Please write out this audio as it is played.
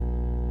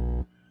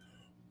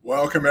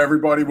Welcome,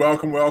 everybody.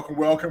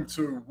 Welcome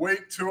to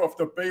week 2 of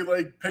the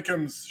B-League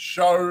Pick'ems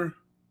show.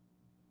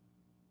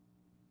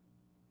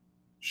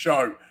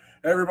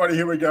 Everybody,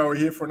 here we go. We're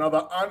here for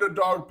another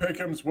Underdog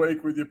Pick'ems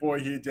week with your boy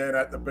here, Dan,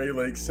 at the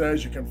B-League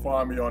Says. You can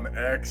find me on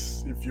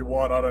X if you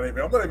want. I'm not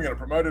even going to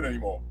promote it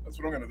anymore. That's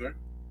what I'm going to do.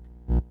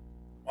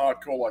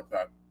 Hardcore like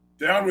that.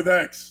 Down with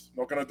X.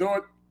 Not going to do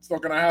it. It's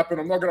not going to happen.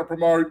 I'm not going to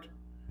promote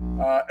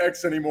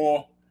X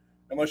anymore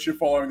unless you're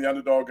following the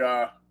Underdog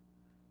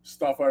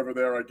stuff over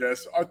there, I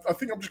guess. I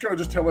think I'm just going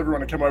to tell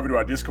everyone to come over to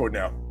our Discord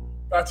now.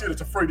 That's it.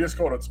 It's a free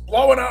Discord. It's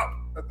blowing up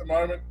at the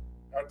moment.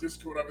 Our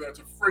Discord over there, it's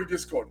a free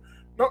Discord.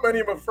 Not many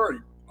of them are free.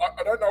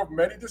 I don't know of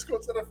many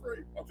Discords that are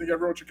free. I think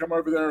everyone should come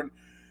over there and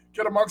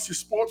get amongst your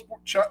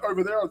sportsbook chat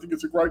over there. I think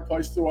it's a great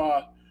place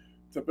to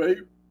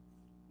be.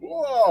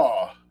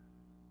 Whoa.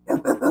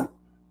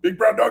 Big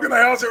brown dog in the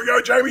house. Here we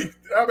go, Jamie.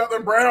 How about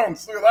them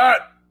Browns? Look at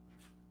that.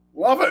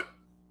 Love it.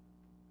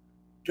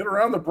 Get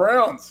around the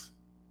Browns.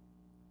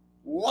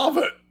 Love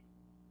it.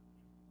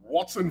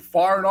 Watson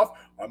firing off.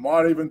 I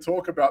might even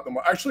talk about them.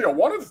 Actually, I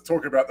wanted to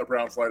talk about the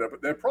Browns later,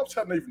 but their props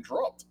hadn't even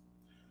dropped.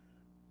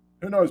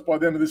 Who knows? By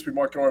the end of this, we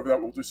might go over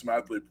that. We'll do some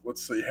ad-lib.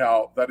 Let's see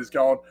how that is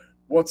going.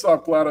 What's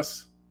up,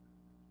 Gladys?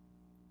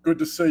 Good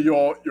to see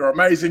your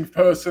amazing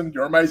person,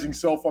 your amazing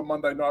self on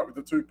Monday night with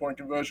the 2-point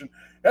conversion.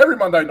 Every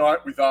Monday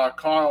night with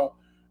Kyle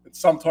and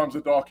sometimes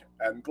a Doc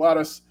and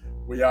Gladys.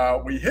 We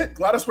hit.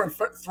 Gladys went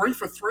 3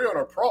 for 3 on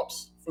her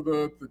props for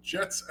the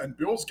Jets and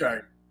Bills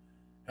game.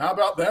 How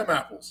about them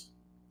apples?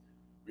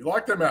 We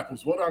like them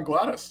apples. Well done,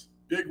 Gladys.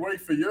 Big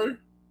week for you.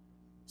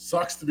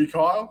 Sucks to be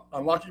Kyle.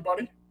 Unlucky,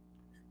 buddy.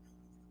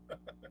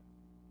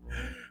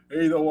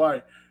 Either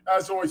way,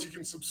 as always, you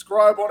can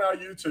subscribe on our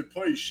YouTube.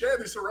 Please share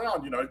this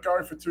around.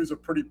 Going for Two is a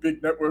pretty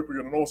big network. We've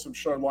got an awesome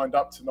show lined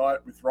up tonight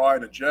with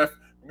Ryan and Jeff.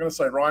 I'm going to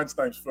say Ryan's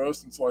names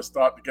first until I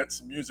start to get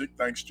some music.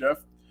 Thanks, Jeff.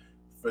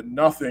 For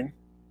nothing.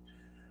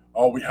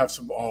 We got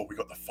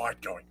the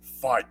fight going.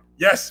 Fight.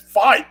 Yes,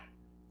 fight.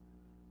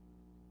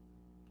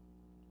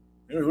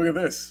 Hey, look at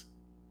this.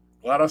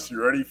 Gladys,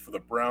 you ready for the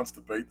Browns to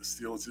beat the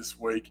Steelers this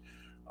week?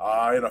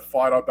 In a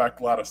fight, I back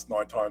Gladys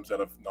 9 times out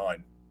of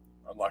 9.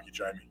 Unlucky,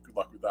 Jamie. Good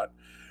luck with that.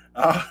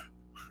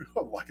 We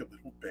like a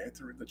little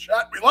banter in the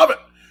chat. We love it.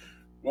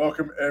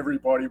 Welcome,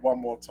 everybody, one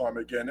more time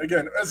again.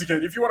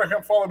 If you want to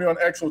come follow me on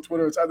X or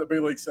Twitter, it's at the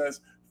B-League Says.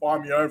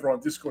 Find me over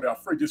on Discord, our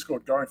free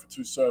Discord going for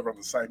Two server on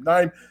the same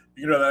name.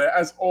 You can do that.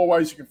 As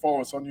always, you can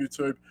follow us on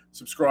YouTube,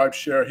 subscribe,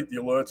 share, hit the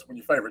alerts when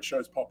your favorite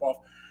shows pop off.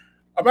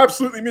 I'm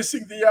absolutely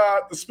missing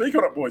the Speak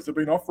On It boys. They've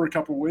been off for a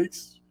couple of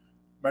weeks.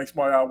 Makes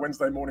my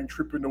Wednesday morning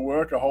trip into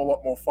work a whole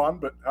lot more fun,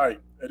 but hey,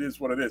 it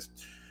is what it is.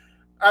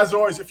 As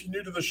always, if you're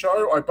new to the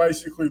show, I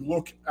basically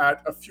look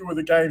at a few of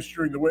the games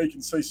during the week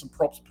and see some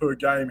props per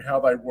game, how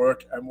they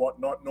work and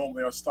whatnot.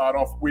 Normally, I start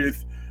off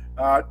with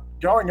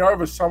going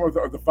over some of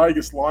the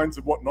Vegas lines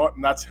and whatnot,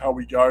 and that's how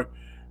we go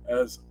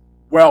as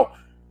well.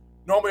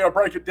 Normally, I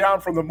break it down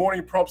from the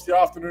morning props, the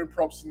afternoon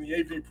props, and the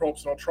evening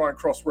props, and I'll try and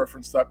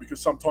cross-reference that because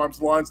sometimes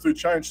the lines do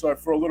change. So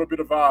for a little bit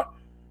of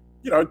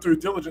due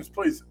diligence,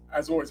 please,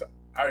 as always,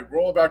 hey, we're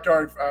all about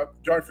going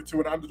for Two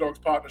and Underdogs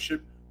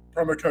partnership.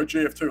 Promo code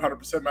GF2,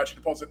 100% matching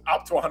deposit,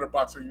 up to $100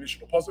 on your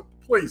initial deposit.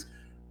 Please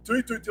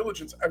do due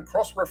diligence and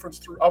cross-reference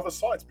through other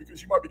sites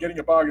because you might be getting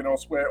a bargain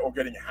elsewhere or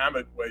getting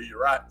hammered where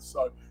you're at.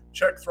 So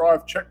check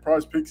Thrive, check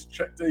Prize Picks,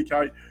 check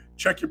DK,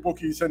 check your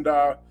bookies, and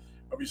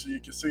obviously your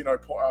casino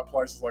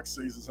places like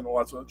Caesars and all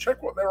that. So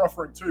check what they're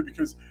offering too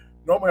because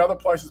normally other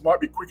places might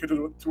be quicker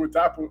to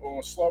adapt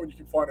or slow, and you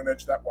can find an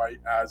edge that way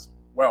as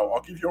well.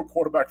 I'll give you a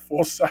quarterback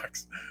 4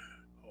 sacks.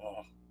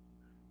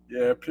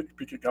 Yeah,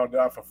 pick it going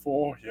down for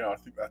 4. Yeah, I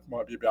think that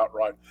might be about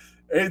right.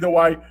 Either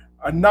way,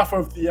 enough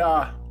of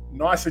the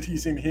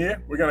niceties in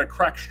here. We're going to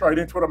crack straight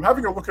into it. I'm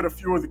having a look at a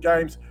few of the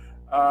games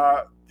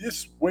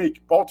this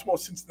week.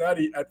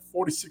 Baltimore-Cincinnati at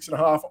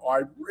 46.5.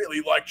 I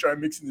really like Joe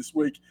Mixon this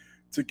week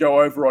to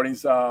go over on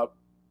his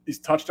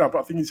touchdown. But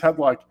I think he's had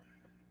like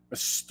a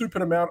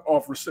stupid amount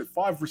of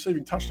 5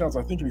 receiving touchdowns,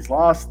 I think, in his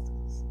last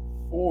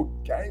 4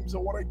 games. I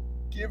want to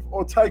give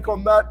or take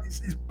on that.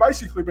 He's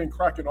basically been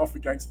cracking off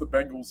against the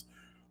Bengals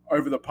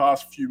over the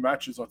past few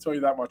matches. I'll tell you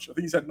that much. I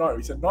think he's had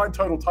 9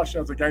 total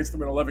touchdowns against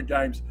them in 11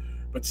 games,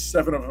 but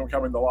 7 of them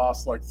come in the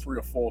last 3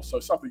 or 4. So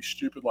something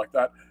stupid like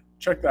that.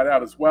 Check that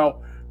out as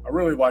well. I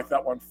really like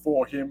that one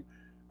for him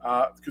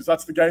because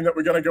that's the game that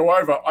we're going to go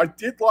over. I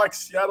did like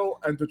Seattle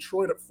and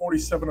Detroit at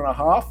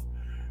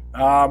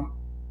 47.5.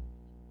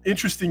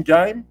 Interesting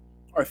game.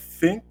 I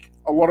think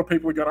a lot of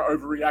people are going to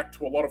overreact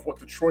to a lot of what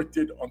Detroit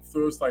did on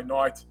Thursday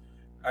night,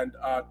 and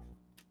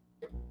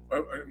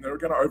they're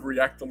going to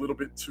overreact a little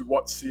bit to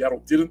what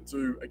Seattle didn't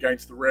do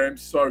against the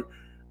Rams. So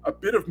a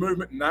bit of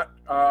movement in that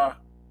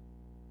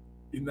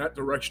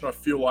direction, I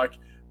feel like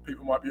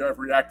people might be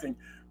overreacting.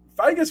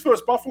 Vegas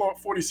versus Buffalo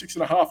at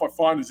 46.5 I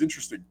find is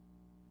interesting.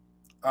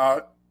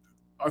 I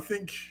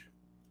think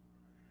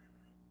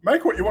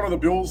make what you want of the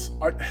Bills.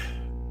 It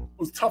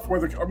was tough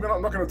weather. I'm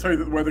not going to tell you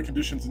that the weather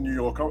conditions in New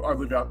York, I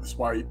live out this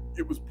way,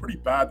 it was pretty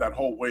bad that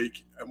whole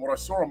week. And what I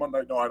saw on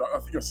Monday night, I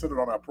think I said it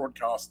on our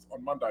broadcast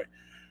on Monday,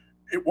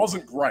 it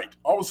wasn't great.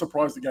 I was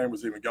surprised the game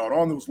was even going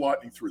on. There was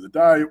lightning through the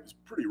day. It was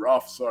pretty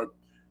rough, so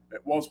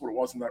it was what it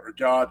was in that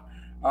regard.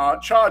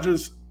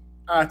 Chargers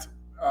at,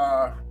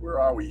 where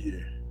are we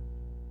here?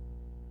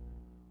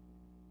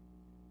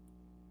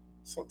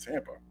 It's not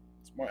Tampa.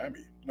 It's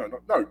Miami.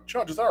 No.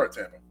 Chargers are at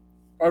Tampa.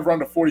 Over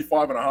under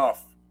 45.5.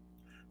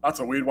 That's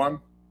a weird one.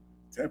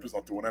 Tampa's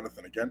not doing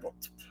anything again, but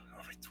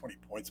 20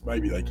 points,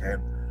 maybe they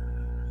can.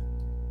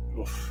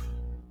 Oof.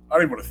 I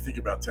don't even want to think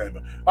about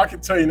Tampa. I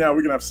can tell you now,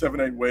 we're going to have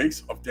 17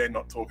 weeks of Dan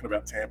not talking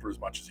about Tampa as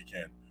much as he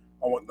can.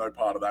 I want no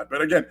part of that.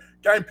 But again,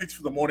 game picks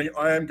for the morning.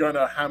 I am going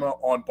to hammer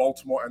on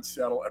Baltimore and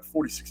Seattle at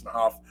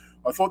 46.5.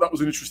 I thought that was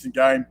an interesting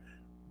game.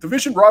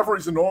 Division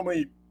rivalries are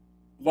normally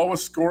lower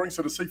scoring,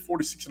 so to see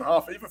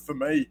 46.5, even for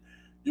me,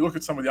 you look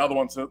at some of the other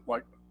ones that,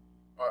 like,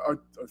 I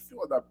feel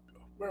like that.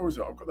 Where was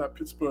it? I've got that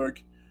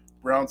Pittsburgh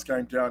Browns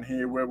game down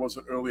here. Where was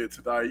it earlier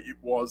today? It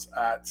was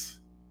at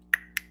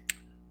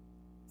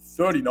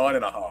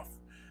 39.5.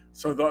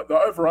 So the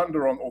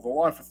over-under on, or the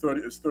line for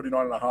 30 is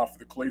 39.5 for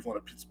the Cleveland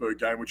and Pittsburgh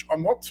game, which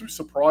I'm not too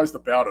surprised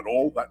about at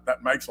all.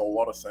 That makes a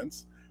lot of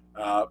sense.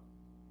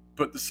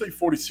 But to see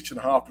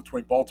 46.5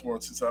 between Baltimore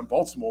and Cincinnati,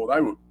 Baltimore,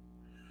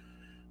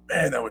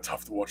 they were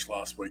tough to watch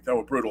last week. They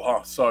were brutal,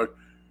 huh? So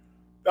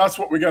that's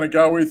what we're going to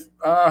go with.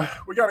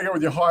 We're going to go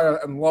with your higher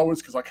and lowers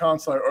because I can't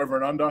say over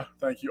and under.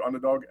 Thank you,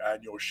 underdog,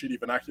 and your shitty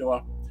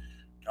vernacular.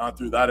 Can't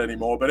do that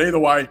anymore. But either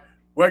way,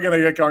 we're going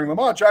to get going.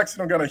 Lamar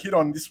Jackson, I'm going to hit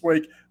on this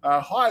week,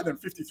 higher than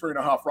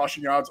 53.5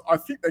 rushing yards. I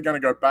think they're going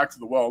to go back to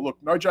the well. Look,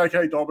 no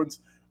J.K. Dobbins.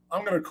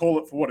 I'm going to call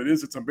it for what it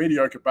is. It's a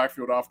mediocre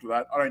backfield after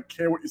that. I don't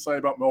care what you say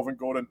about Melvin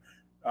Gordon,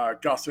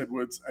 Gus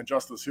Edwards, and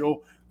Justice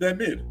Hill. They're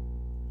mid.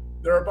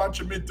 They're a bunch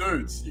of mid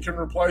dudes. You can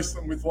replace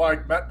them with,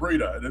 like, Matt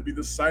Breida. It'd be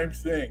the same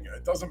thing.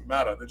 It doesn't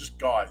matter. They're just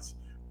guys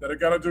that are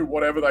going to do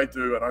whatever they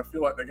do, and I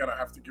feel like they're going to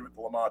have to give it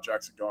to Lamar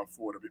Jackson going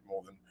forward a bit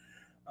more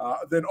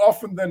than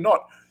often than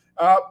not.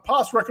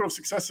 Past record of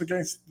success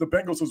against the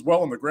Bengals as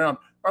well on the ground.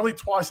 Only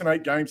twice in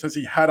 8 games has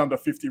he had under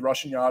 50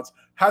 rushing yards.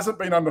 Hasn't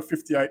been under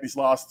 58 in his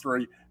last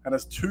 3, and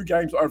has 2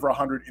 games over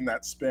 100 in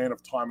that span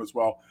of time as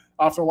well.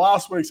 After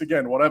last week's,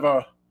 again,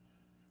 whatever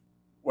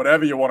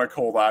you want to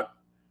call that,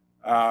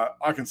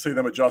 I can see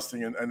them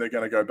adjusting, and they're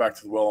going to go back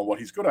to the well on what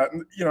he's good at.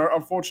 And,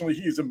 unfortunately,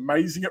 he is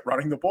amazing at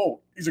running the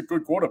ball. He's a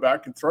good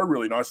quarterback, can throw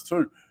really nice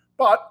too.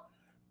 But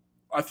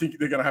I think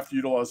they're going to have to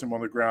utilize him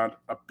on the ground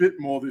a bit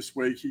more this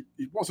week. He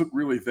wasn't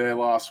really there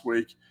last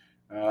week.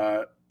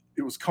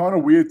 It was kind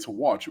of weird to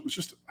watch. It was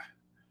just,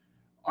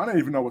 I don't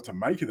even know what to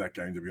make of that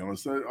game, to be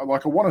honest. I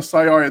want to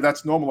say, oh, yeah,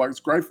 that's normal. Like, it's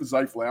great for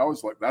Zay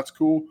Flowers. Like, that's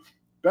cool.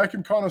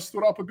 Beckham kind of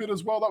stood up a bit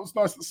as well. That was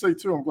nice to see,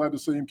 too. I'm glad to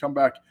see him come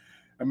back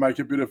and make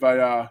a bit of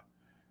a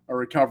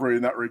recovery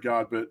in that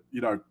regard. But,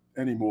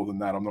 any more than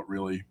that, I'm not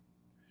really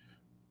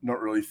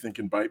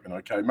thinking Bateman.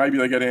 Okay, maybe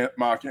they get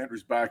Mark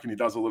Andrews back and he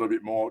does a little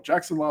bit more.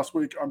 Jackson last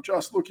week, I'm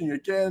just looking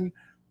again.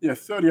 Yeah,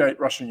 38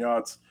 rushing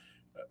yards.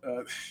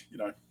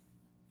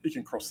 He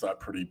can cross that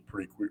pretty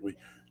quickly.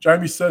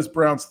 Jamie says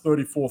Browns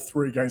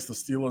 34-3 against the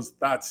Steelers.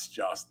 That's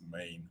just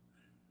mean.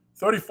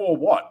 34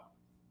 what?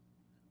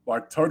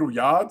 Like total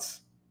yards?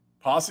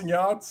 Passing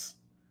yards?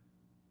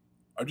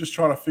 I'm just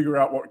trying to figure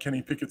out what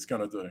Kenny Pickett's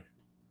going to do.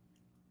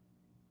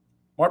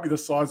 Might be the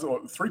size of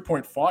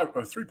 3.5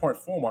 or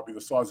 3.4 might be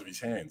the size of his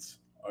hands.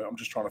 I'm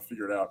just trying to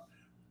figure it out.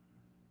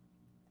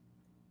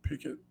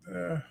 Pickett,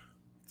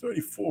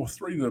 34-3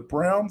 to the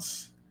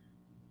Browns.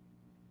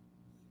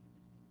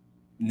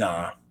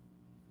 Nah.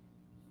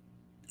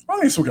 I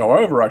think this will go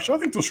over, actually.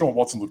 I think Deshaun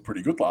Watson looked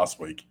pretty good last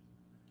week.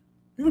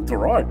 He looked all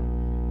right.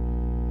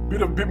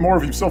 A bit more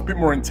of himself, a bit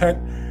more intent.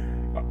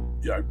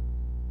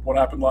 What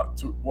happened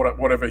to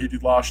whatever he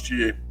did last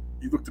year,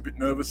 he looked a bit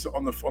nervous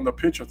on the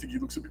pitch. I think he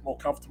looks a bit more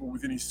comfortable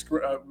within his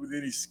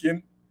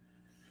skin,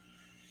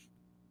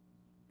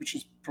 which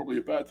is probably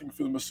a bad thing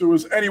for the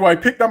Masuas. Anyway,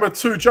 pick number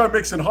 2, Joe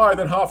Mixon, higher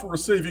than half a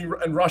receiving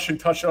and rushing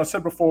touchdown. I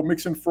said before,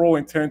 Mixon, for all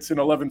intents, in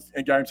 11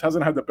 games,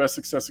 hasn't had the best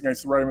success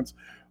against the Ravens,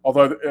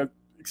 although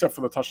except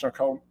for that touchdown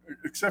column,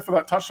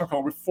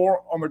 with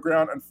 4 on the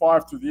ground and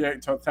 5 through the air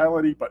in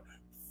totality. But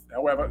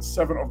however,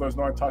 7 of those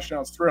 9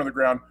 touchdowns, 3 on the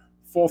ground,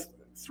 4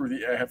 through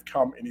the air, have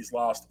come in his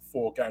last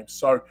 4 games.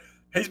 So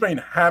he's been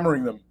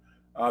hammering them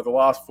the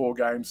last 4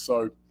 games.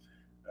 So,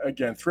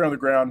 again, 3 on the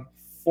ground,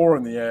 4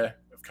 in the air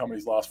have come in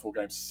his last 4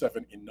 games,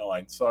 7 in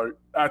 9. So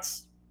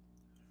that's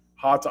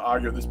hard to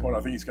argue at this point. I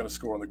think he's going to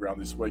score on the ground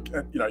this week.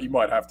 And, he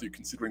might have to,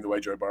 considering the way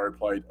Joe Burrow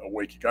played a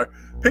week ago.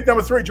 Pick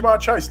number 3,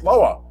 Jamar Chase,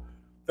 lower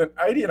than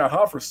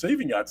 80.5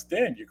 receiving yards.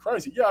 Dan, you're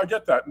crazy. Yeah, I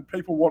get that. And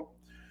people want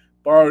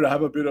Burrow to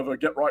have a bit of a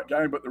get-right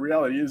game, but the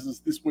reality is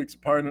this week's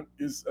opponent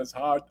is as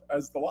hard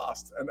as the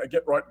last. And a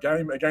get-right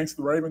game against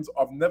the Ravens,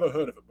 I've never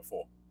heard of it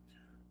before.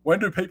 When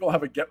do people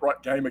have a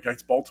get-right game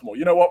against Baltimore?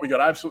 You know what? We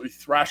got absolutely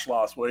thrashed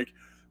last week.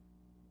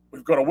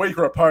 We've got a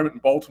weaker opponent in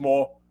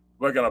Baltimore.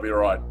 We're going to be all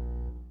right.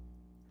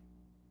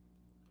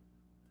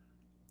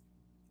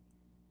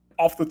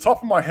 Off the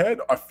top of my head,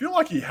 I feel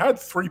like he had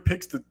 3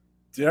 picks to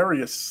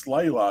Darius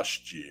Slay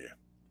last year.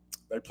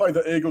 They played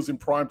the Eagles in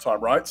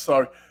primetime, right?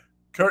 So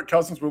Kirk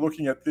Cousins, we're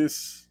looking at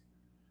this.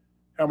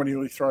 how many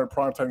nearly throw in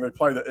prime time they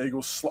play the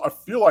Eagles. I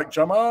feel like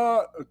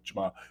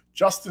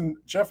Justin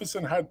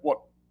Jefferson had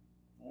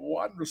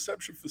one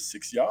reception for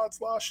 6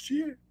 yards last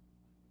year.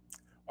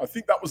 I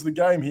think that was the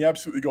game he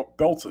absolutely got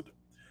belted.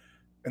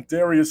 And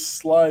Darius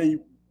Slay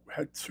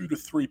had 2 to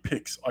 3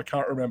 picks. I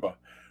can't remember.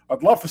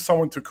 I'd love for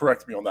someone to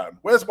correct me on that.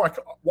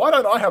 Why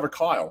don't I have a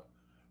Kyle?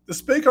 The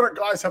Speak On It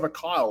guys have a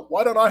Kyle.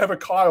 Why don't I have a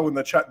Kyle in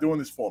the chat doing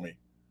this for me?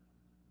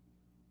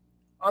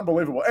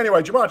 Unbelievable.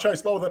 Anyway, Ja'Marr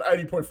Chase lower than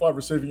 80.5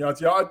 receiving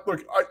yards. Yeah,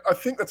 I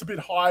think that's a bit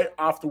high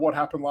after what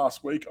happened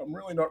last week. I'm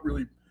really not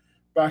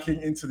backing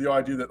into the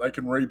idea that they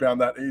can rebound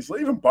that easily.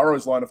 Even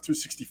Burrow's line of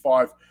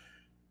 265,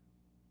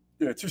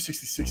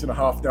 266 and a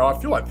half now. I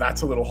feel like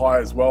that's a little high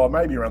as well.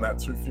 Maybe around that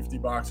 250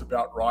 mark's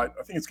about right.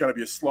 I think it's going to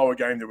be a slower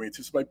game than we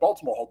anticipate.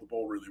 Baltimore hold the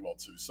ball really well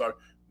too. So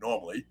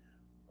normally,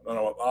 I don't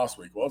know what last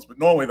week was, but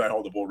normally they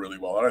hold the ball really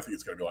well. I don't think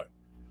it's going to be like.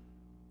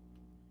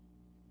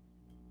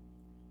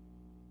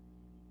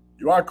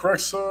 You are correct,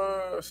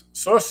 Sir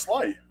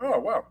Slay. Oh,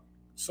 wow.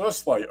 Sir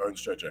Slay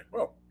owns JJ.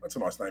 Well, that's a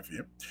nice name for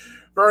him.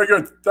 Very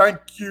good.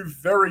 Thank you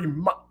very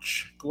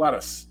much,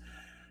 Gladys.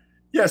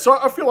 Yeah, so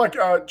I feel like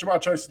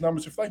Ja'Marr Chase's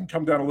numbers, if they can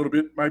come down a little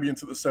bit, maybe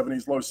into the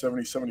 70s, low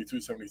 70s,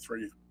 72,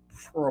 73,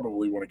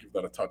 probably want to give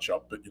that a touch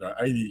up. But,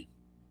 80,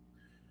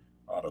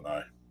 I don't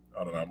know.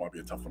 It might be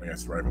a tough one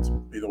against the Ravens.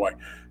 Either way.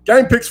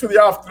 Game picks for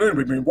the afternoon.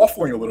 We've been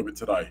waffling a little bit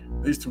today.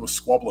 These two are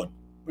squabbling.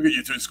 Look at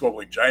you two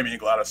squabbling. Jamie and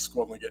Gladys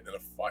squabbling, getting in a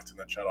fight in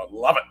that chat. I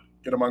love it.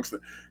 Get amongst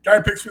it.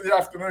 Game picks for the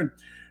afternoon.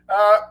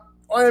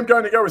 I am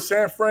going to go with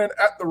San Fran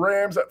at the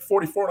Rams at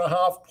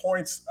 44.5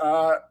 points.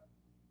 I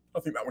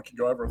think that one can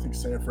go over. I think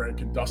San Fran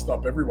can dust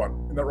up everyone.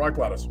 Isn't that right,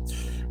 Gladys?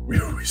 We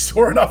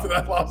saw enough of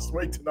that last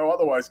week to know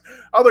otherwise.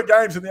 Other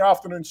games in the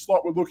afternoon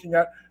slot we're looking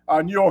at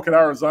New York and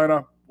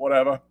Arizona,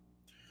 whatever.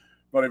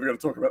 Not even going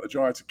to talk about the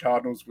Giants and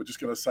Cardinals. We're just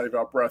going to save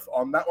our breath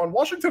on that one.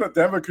 Washington at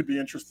Denver could be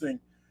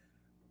interesting.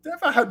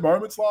 Denver had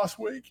moments last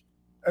week,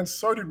 and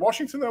so did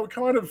Washington. They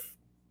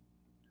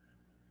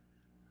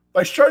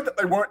showed that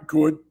they weren't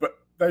good, but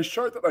they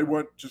showed that they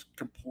weren't just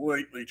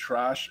completely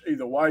trash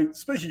either way.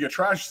 Speaking of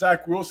trash,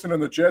 Zach Wilson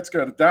and the Jets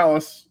go to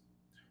Dallas.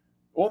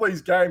 All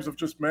these games I've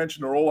just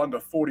mentioned are all under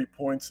 40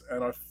 points,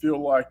 and I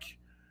feel like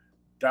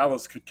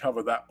Dallas could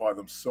cover that by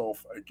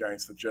themselves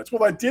against the Jets.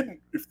 Well, they didn't.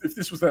 If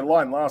this was their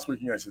line last week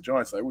against the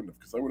Giants, they wouldn't have,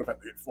 because they would have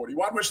had to get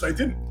 41, which they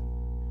didn't.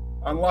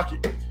 Unlucky.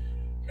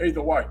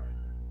 Either way.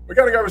 We're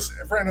going to go with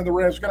Fran and the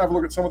Rams. We're going to have a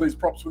look at some of these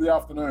props for the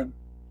afternoon.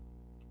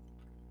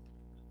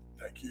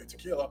 Thank you,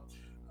 Tequila.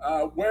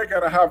 We're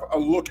going to have a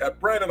look at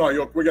Brandon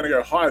Ayuk. We're going to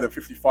go higher than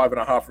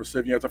 55.5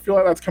 receiving yards. I feel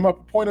like that's come up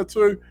a point or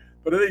two,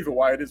 but either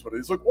way, it is what it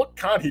is. Look, what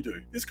can't he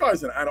do? This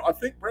guy's an animal. I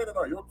think Brandon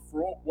Ayuk,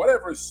 for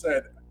whatever is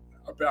said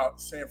about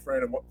San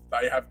Fran and what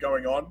they have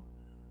going on,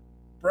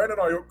 Brandon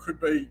Ayuk could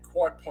be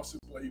quite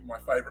possibly my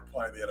favorite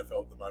player in the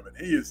NFL at the moment.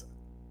 He is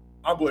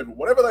unbelievable.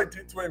 Whatever they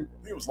did to him, I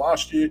think it was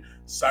last year,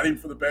 sat him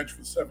for the bench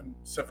for seven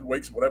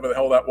weeks, whatever the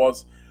hell that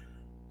was.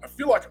 I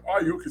feel like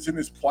Ayuk is in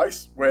this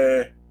place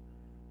where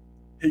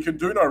he can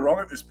do no wrong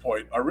at this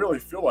point. I really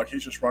feel like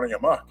he's just running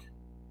amok.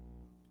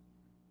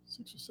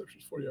 6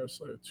 receptions, 40 yards,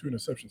 so 2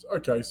 interceptions.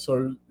 Okay,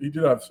 so he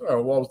did have,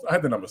 I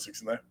had the number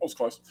 6 in there. I was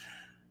close.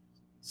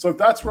 So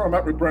that's where I'm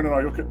at with Brandon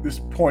Ayuk at this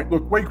point.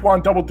 Look, week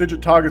 1,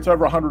 double-digit targets,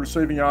 over 100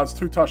 receiving yards,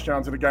 2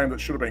 touchdowns in a game that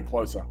should have been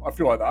closer. I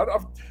feel like that.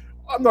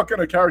 I'm not going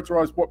to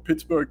characterize what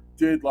Pittsburgh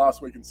did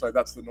last week and say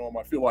that's the norm.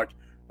 I feel like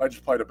they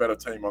just played a better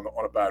team on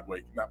a bad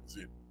week, and that was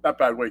it. That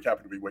bad week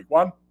happened to be week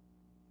 1.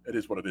 It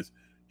is what it is.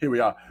 Here we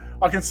are.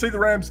 I can see the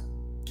Rams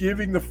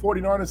giving the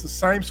 49ers the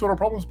same sort of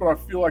problems, but I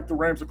feel like the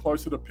Rams are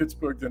closer to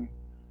Pittsburgh than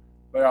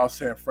they are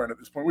San Fran at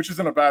this point, which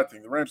isn't a bad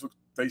thing. The Rams looked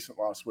decent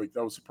last week.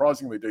 They were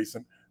surprisingly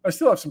decent. They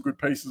still have some good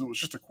pieces. It was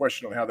just a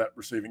question on how that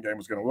receiving game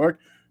was going to work.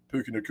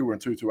 Puka Nacua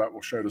and Tutu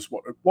Atwell showed us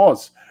what it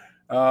was.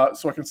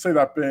 So I can see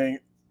that being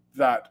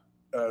that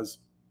as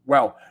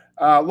well.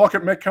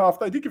 Lockett Metcalf,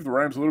 they did give the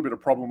Rams a little bit of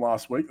problem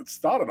last week. It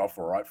started off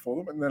all right for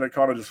them, and then it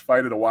kind of just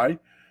faded away.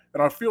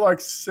 And I feel like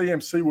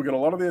CMC will get a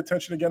lot of the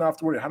attention again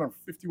after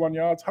 151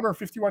 yards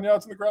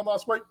in the ground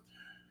last week.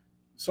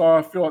 So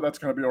I feel like that's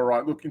going to be all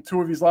right. Look, in 2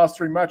 of his last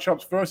 3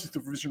 matchups versus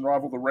division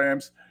rival, the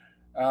Rams,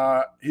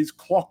 he's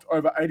clocked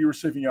over 80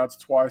 receiving yards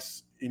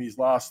twice in his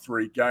last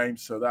 3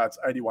 games. So that's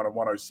 81 and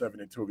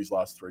 107 in 2 of his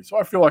last 3. So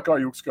I feel like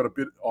Ayuk's got a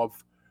bit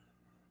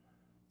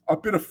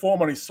of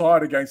form on his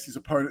side against his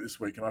opponent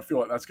this week, and I feel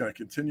like that's going to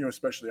continue,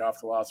 especially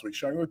after last week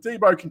showing that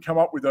Debo can come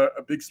up with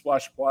a big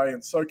splash play,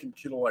 and so can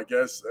Kittle, I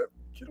guess.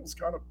 Kittle's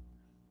kind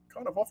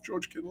of off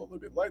George Kittle a little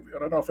bit lately. I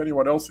don't know if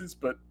anyone else is,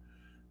 but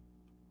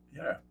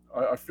yeah,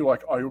 I feel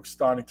like Ayuk's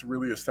starting to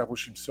really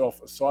establish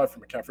himself, aside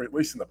from McCaffrey, at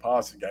least in the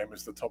passing game,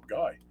 as the top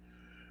guy.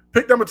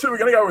 Pick number 2, we're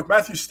going to go with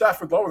Matthew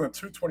Stafford, lower than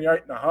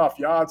 228.5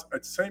 yards.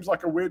 It seems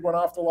like a weird one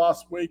after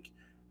last week.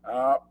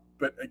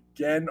 But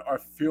again, I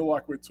feel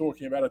like we're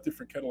talking about a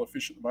different kettle of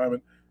fish at the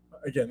moment.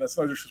 Again, that's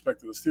no disrespect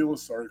to the Steelers.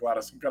 Sorry,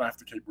 Gladys. I'm going to have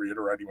to keep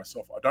reiterating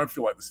myself. I don't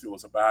feel like the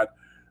Steelers are bad.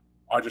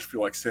 I just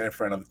feel like San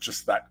Fran are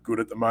just that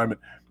good at the moment.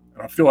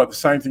 And I feel like the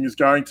same thing is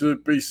going to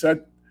be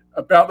said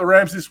about the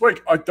Rams this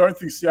week. I don't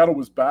think Seattle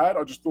was bad.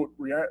 I just thought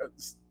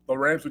the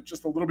Rams were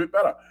just a little bit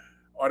better.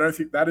 I don't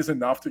think that is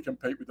enough to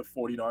compete with the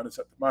 49ers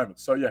at the moment.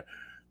 So, yeah,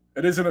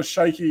 it isn't a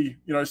shaky,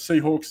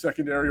 Seahawks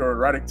secondary or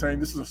erratic team.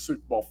 This is a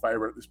Super Bowl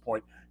favorite at this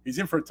point. He's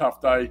in for a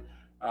tough day.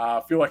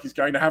 I feel like he's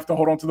going to have to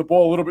hold on to the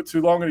ball a little bit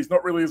too long, and he's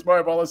not really as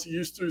mobile as he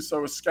used to.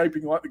 So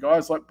escaping like the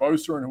guys like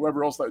Bosa and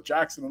whoever else, like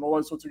Jackson and all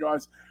those sorts of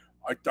guys,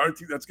 I don't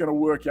think that's going to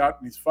work out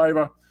in his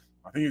favor.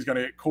 I think he's going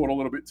to get caught a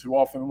little bit too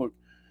often. Look,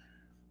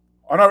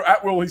 I know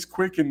Atwell, he's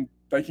quick and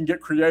they can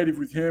get creative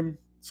with him.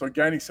 So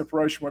gaining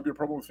separation won't be a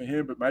problem for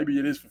him, but maybe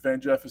it is for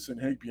Van Jefferson,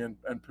 Higbee,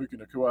 and Puka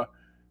Nacua.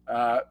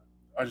 I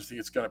just think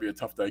it's going to be a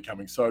tough day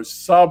coming. So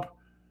sub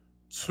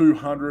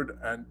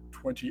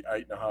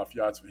 228.5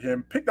 yards for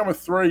him. Pick number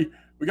 3,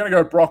 we're going to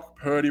go Brock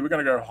Purdy. We're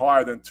going to go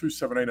higher than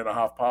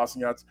 217.5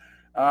 passing yards.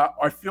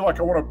 I feel like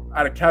I want to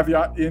add a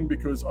caveat in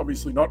because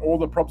obviously not all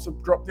the props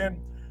have dropped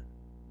in.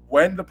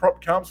 When the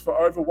prop comes for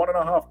over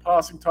 1.5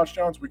 passing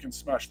touchdowns, we can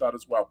smash that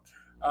as well.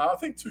 I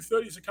think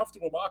 230 is a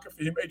comfortable marker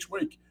for him each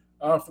week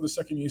for the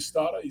second-year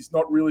starter. He's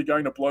not really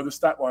going to blow the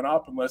stat line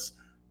up unless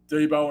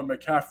Debo and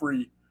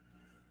McCaffrey,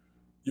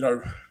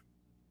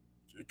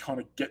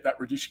 kind of get that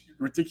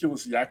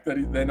ridiculous yak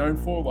that they're known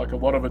for. Like a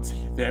lot of it's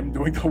them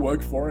doing the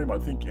work for him. I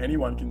think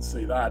anyone can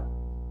see that.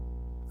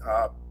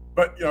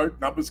 But,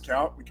 numbers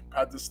count. We can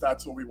pad the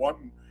stats all we want.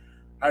 And,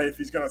 hey, if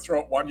he's going to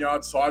throw it 1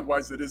 yard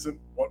sideways that isn't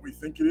what we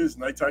think it is,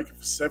 and they take it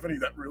for 70,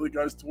 that really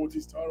goes towards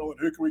his total. And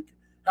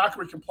how can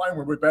we complain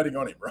when we're betting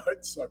on him,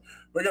 right? So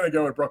we're going to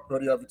go with Brock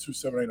Purdy over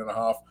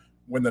 217.5.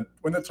 When the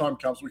time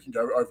comes, we can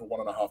go over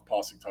 1.5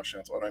 passing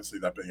touchdowns. I don't see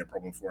that being a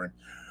problem for him.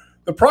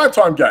 The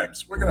primetime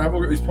games. We're going to have a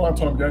look at these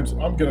primetime games.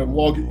 I'm going to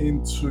log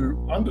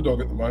into Underdog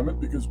at the moment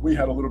because we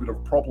had a little bit of a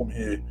problem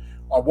here.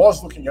 I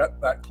was looking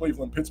at that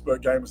Cleveland-Pittsburgh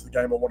game as the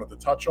game I wanted to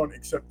touch on,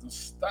 except the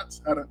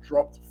stats hadn't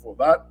dropped for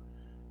that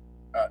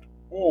at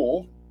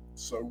all.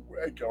 So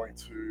we're going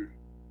to,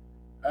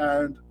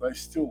 and they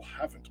still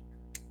haven't.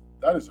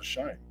 That is a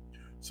shame.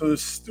 So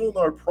there's still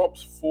no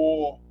props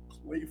for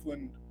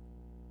Cleveland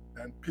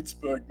and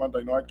Pittsburgh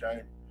Monday night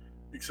game,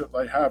 except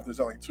there's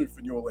only 2 for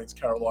New Orleans,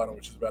 Carolina,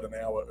 which is about an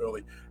hour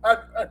early.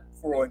 And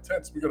for all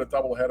intents, we've got a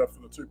double header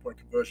for the 2-point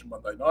conversion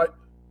Monday night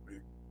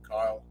with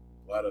Kyle,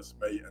 Gladys,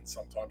 me, and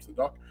sometimes the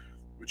Doc,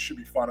 which should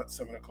be fun at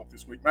 7 o'clock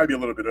this week. Maybe a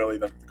little bit early.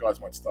 The guys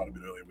might start a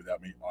bit earlier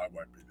without me. I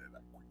won't be there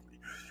that quickly.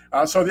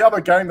 So the other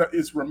game that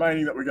is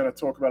remaining that we're going to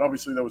talk about,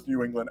 obviously there was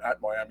New England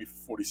at Miami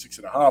for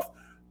 46.5.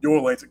 New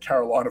Orleans at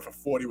Carolina for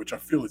 40, which I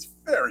feel is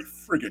very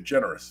friggin'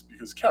 generous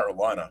because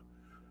Carolina,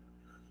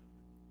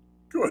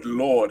 good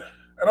Lord.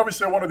 And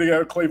obviously I wanted to go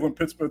to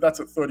Cleveland-Pittsburgh. That's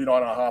at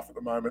 39.5 at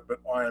the moment, but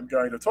I am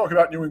going to talk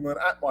about New England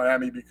at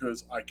Miami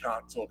because I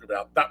can't talk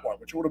about that one,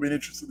 which I would have been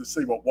interested to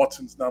see what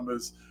Watson's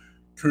numbers,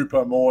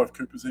 Cooper more, if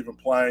Cooper's even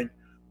playing.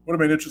 Would have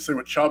been interested to see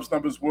what Chubb's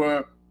numbers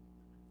were.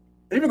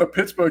 Even the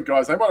Pittsburgh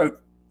guys, it would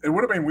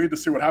have been weird to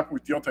see what happened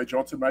with Deontay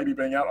Johnson maybe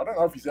being out. I don't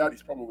know if he's out.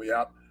 He's probably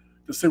out.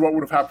 To see what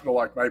would have happened to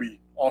like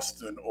maybe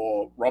Austin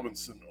or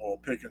Robinson or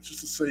Pickens,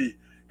 just to see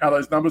how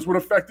those numbers would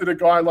have affected a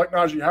guy like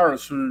Najee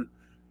Harris who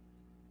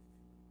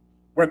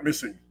went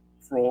missing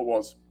for all it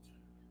was.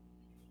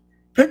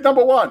 Pick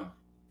number 1.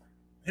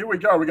 Here we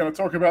go. We're going to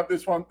talk about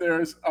this one.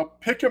 There is a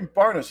pick and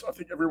bonus I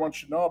think everyone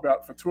should know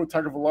about for Tua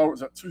Tagovailoa. It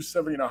was at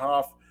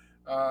 270.5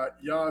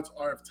 yards.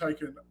 I have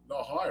taken the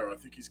higher. I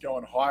think he's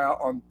going higher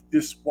on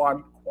this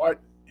one quite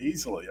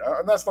easily.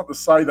 And that's not to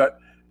say that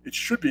it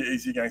should be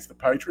easy against the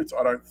Patriots.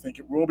 I don't think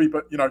it will be.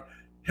 But,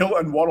 Hill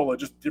and Waddle are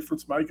just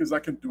difference makers. They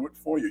can do it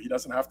for you. He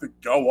doesn't have to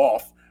go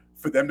off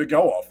for them to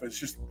go off. It's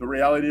just the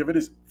reality of it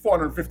is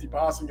 450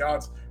 passing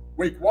yards.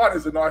 Week 1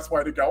 is a nice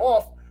way to go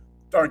off.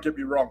 Don't get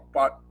me wrong.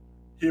 But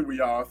here we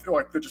are. I feel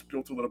like they're just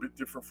built a little bit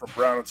different from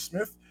Brown and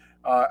Smith,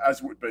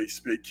 as would be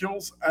speed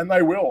kills. And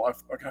they will. I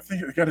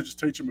think they're going to just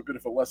teach them a bit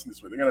of a lesson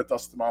this week. They're going to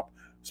dust them up,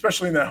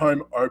 especially in their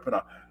home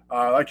opener.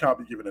 They can't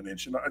be given an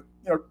inch. And,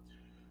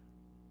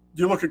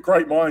 you look at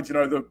great minds,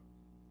 the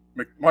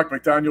Mike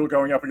McDaniel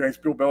going up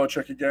against Bill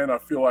Belichick again. I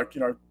feel like,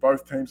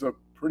 both teams are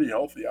pretty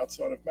healthy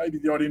outside of maybe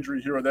the odd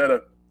injury here or there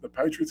to the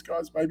Patriots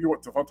guys. Maybe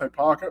Devontae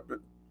Parker, but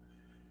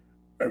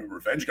maybe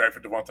revenge game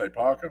for Devontae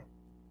Parker.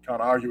 Can't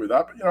argue with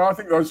that. But, I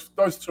think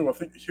those two, I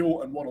think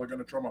Hill and Waddle are going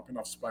to drum up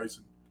enough space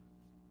and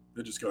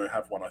they're just going to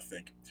have one, I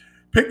think.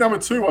 Pick number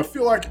 2, I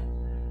feel like,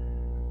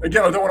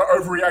 again, I don't want to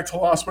overreact to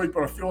last week,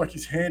 but I feel like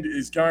his hand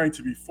is going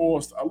to be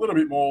forced a little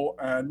bit more.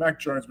 And Mac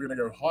Jones, we're going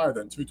to go higher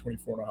than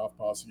 224.5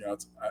 passing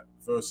yards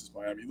versus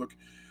Miami. Look,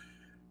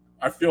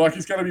 I feel like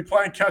he's going to be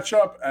playing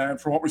catch-up. And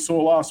from what we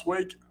saw last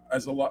week,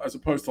 as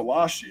opposed to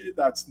last year,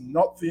 that's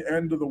not the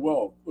end of the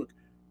world. Look,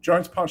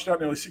 Jones punched out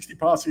nearly 60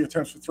 passing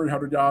attempts for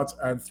 300 yards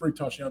and 3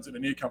 touchdowns in a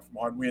near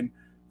come-from-behind win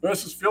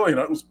versus Philly.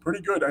 And it was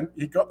pretty good. And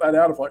he got that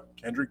out of, like,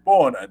 Kendrick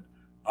Bourne and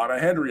Hunter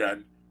Henry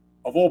and,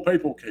 of all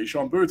people,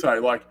 Keyshawn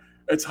Butte. Like,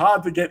 it's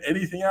hard to get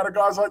anything out of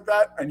guys like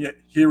that, and yet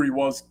here he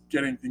was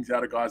getting things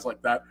out of guys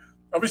like that.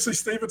 Obviously,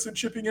 Stevenson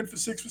chipping in for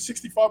 6 for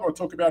 65. I'll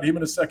talk about him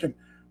in a second.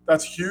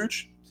 That's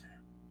huge.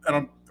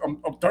 And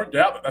don't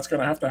doubt that that's going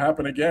to have to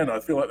happen again. I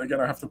feel like they're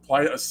going to have to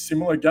play a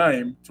similar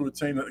game to a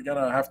team that they're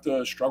going to have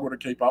to struggle to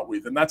keep up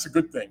with, and that's a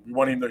good thing. We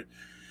want him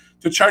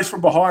to chase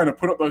from behind and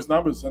put up those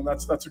numbers, and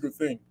that's a good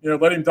thing.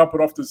 Let him dump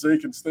it off to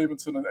Zeke and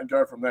Stevenson and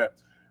go from there.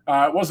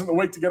 It wasn't the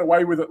week to get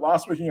away with it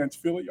last week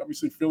against Philly.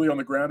 Obviously, Philly on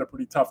the ground are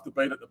pretty tough to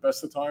beat at the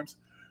best of times.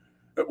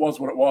 It was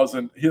what it was,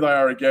 and here they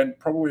are again,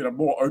 probably in a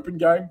more open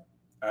game.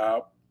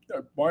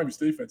 Miami's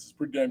defense is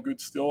pretty damn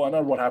good still. I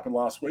know what happened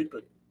last week,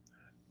 but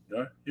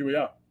here we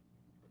are.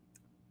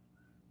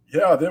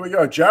 Yeah, there we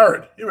go.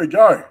 Jared, here we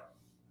go.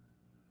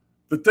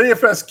 The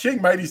DFS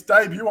King made his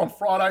debut on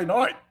Friday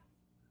night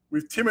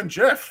with Tim and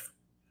Jeff.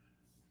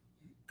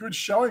 Good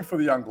showing for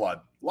the young blood.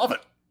 Love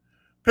it.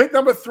 Pick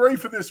number 3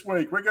 for this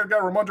week. We're going to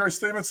go Ramondre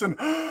Stevenson.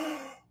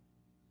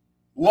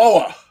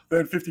 Lower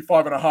than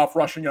 55.5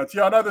 rushing yards.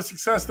 Yeah, I know the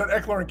success that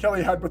Eckler and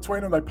Kelly had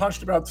between them. They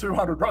punched about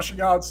 200 rushing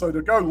yards, so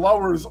to go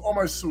lower is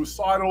almost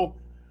suicidal.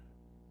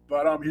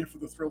 But I'm here for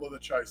the thrill of the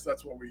chase.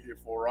 That's what we're here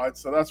for, right?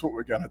 So that's what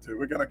we're going to do.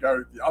 We're going to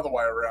go the other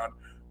way around.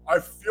 I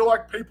feel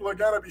like people are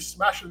going to be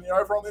smashing the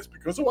over on this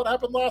because of what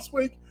happened last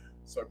week.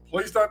 So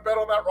please don't bet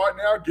on that right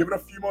now. Give it a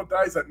few more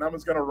days. That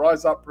number's going to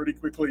rise up pretty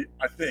quickly,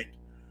 I think.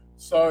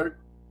 So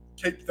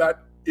keep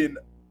that in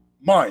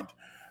mind.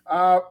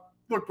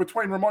 Look,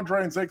 between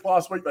Ramondre and Zeke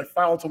last week, they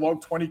failed to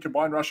log 20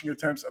 combined rushing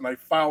attempts, and they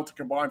failed to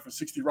combine for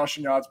 60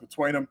 rushing yards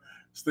between them.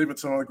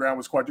 Stevenson on the ground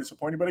was quite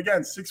disappointing. But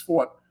again, 6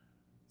 for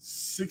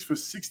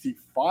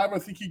 65, I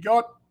think he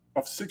got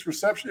off 6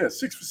 receptions. Yeah,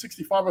 6 for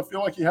 65, I feel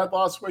like he had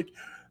last week.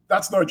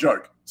 That's no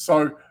joke.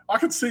 So I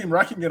could see him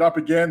racking it up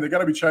again. They're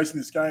going to be chasing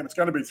this game. It's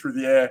going to be through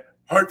the air,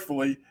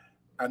 hopefully.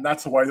 And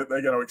that's the way that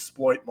they're going to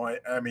exploit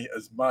Miami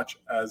as much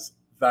as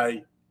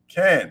they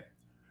can.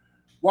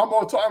 One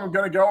more time, I'm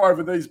going to go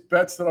over these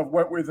bets that I've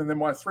went with and then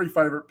my 3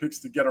 favorite picks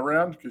to get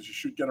around, because you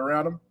should get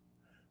around them.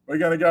 We're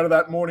going to go to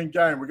that morning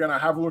game. We're going to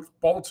have a look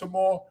at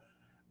Baltimore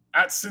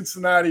at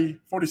Cincinnati,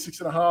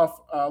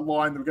 46.5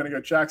 line. We're going to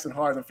go Jackson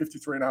higher than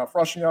 53.5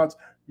 rushing yards.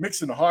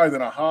 Mixon higher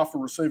than a half a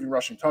receiving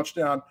rushing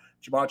touchdown.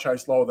 Jamar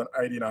Chase lower than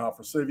 80.5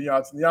 receiving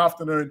yards. In the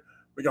afternoon,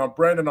 we're going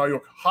Brandon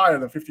Ayuk higher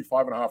than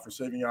 55.5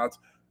 receiving yards.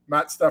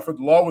 Matt Stafford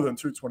lower than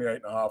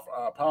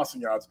 228.5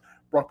 passing yards.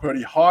 Brock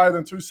Purdy higher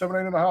than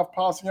 217.5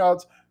 passing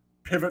yards.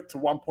 Pivot to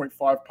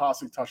 1.5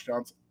 passing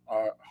touchdowns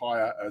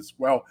higher as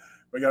well.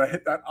 We're going to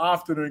hit that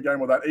afternoon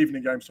game, or that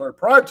evening game,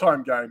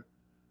 primetime game,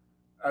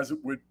 as it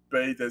would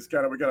be.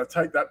 We're going to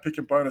take that pick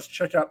and bonus.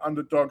 Check out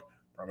Underdog,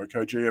 promo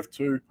code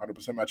GF2,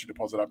 100% matching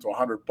deposit up to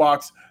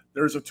 $100.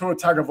 There is a Tua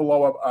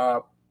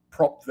Tagovailoa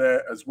prop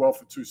there as well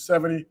for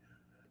 270.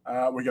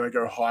 We're going to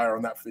go higher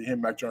on that for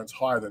him. Mac Jones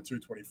higher than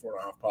 224.5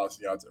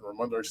 passing yards, and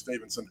Ramondre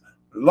Stevenson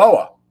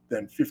lower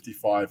than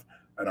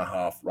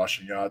 55.5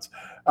 rushing yards.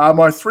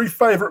 My 3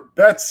 favorite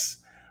bets,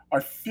 I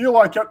feel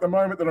like at the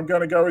moment that I'm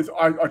going to go with,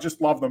 I just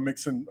love the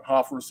Mixon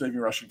half receiving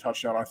rushing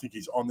touchdown. I think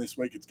he's on this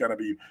week. It's going to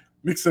be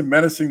Mixon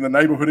menacing the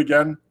neighborhood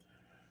again.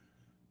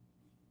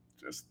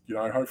 Just,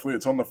 hopefully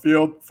it's on the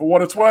field. For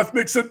what it's worth,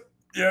 Mixon,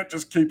 yeah,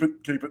 just keep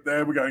it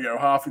there. We're going to go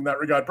half in that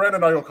regard. Brandon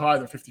Ayuk higher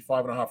than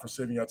 55.5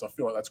 receiving yards. I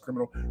feel like that's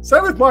criminal.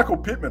 Same with Michael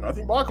Pittman. I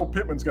think Michael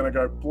Pittman's going to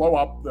go blow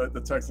up the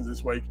Texans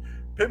this week.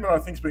 Pittman, I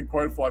think, has been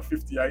quoted for like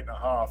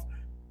 58.5.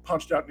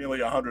 Punched out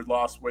nearly 100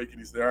 last week, and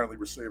he's the only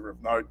receiver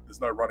of note.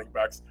 There's no running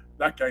backs.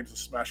 That game's a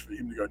smash for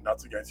him to go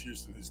nuts against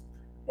Houston.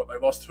 They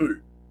lost who?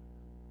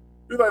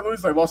 Who they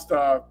lose? They lost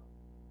Jalen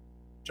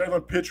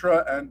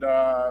Pitra and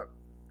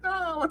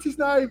what's his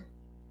name?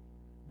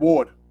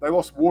 Ward. They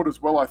lost Ward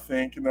as well, I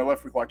think, and they're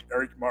left with like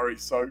Eric Murray.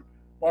 So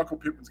Michael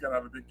Pittman's going to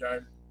have a big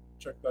game.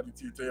 Check that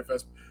into your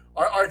DFS.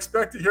 I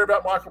expect to hear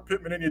about Michael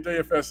Pittman in your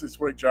DFS this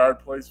week, Jared,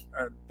 please,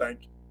 and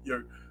thank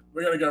you.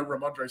 We're going to go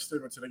Ramondre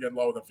Stevenson again,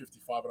 lower than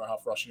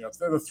 55.5 rushing yards.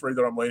 They're the 3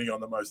 that I'm leaning on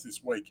the most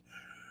this week.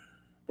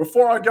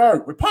 Before I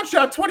go, we punched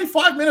out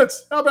 25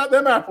 minutes. How about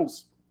them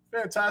apples?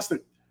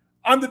 Fantastic.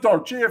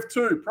 Underdog,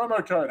 GF2,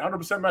 promo code,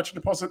 100% matching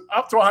deposit,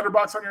 up to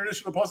 $100 on your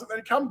initial deposit.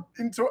 Then come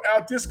into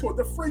our Discord,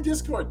 the free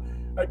Discord,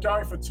 at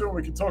Going for Two, and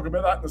we can talk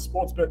about that in the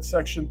sports bet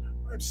section.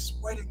 I'm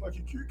sweating like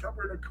a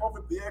cucumber in a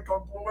COVID. The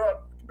aircon blew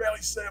out. I can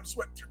barely see. I'm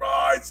sweating through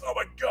my eyes. Oh,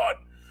 my God.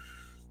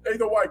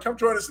 Either way, come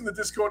join us in the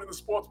Discord in the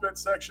sports bet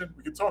section.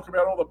 We can talk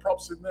about all the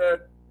props in there.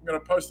 I'm going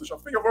to post the show. I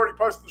think I've already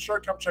posted the show.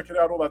 Come check it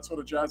out, all that sort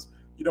of jazz.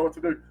 You know what to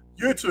do.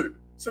 YouTube,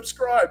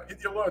 subscribe, hit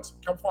the alerts.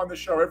 Come find this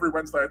show every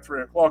Wednesday at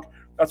 3 o'clock.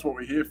 That's what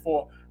we're here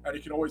for. And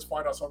you can always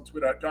find us on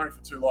Twitter at Going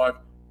for Two Live.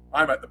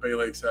 I'm at the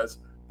B-League Says.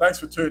 Thanks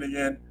for tuning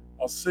in.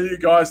 I'll see you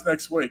guys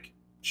next week.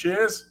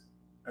 Cheers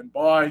and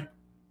bye.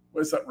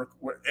 Where's that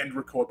end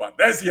record button?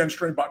 There's the end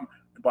stream button.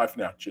 And bye for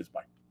now. Cheers.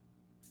 Bye.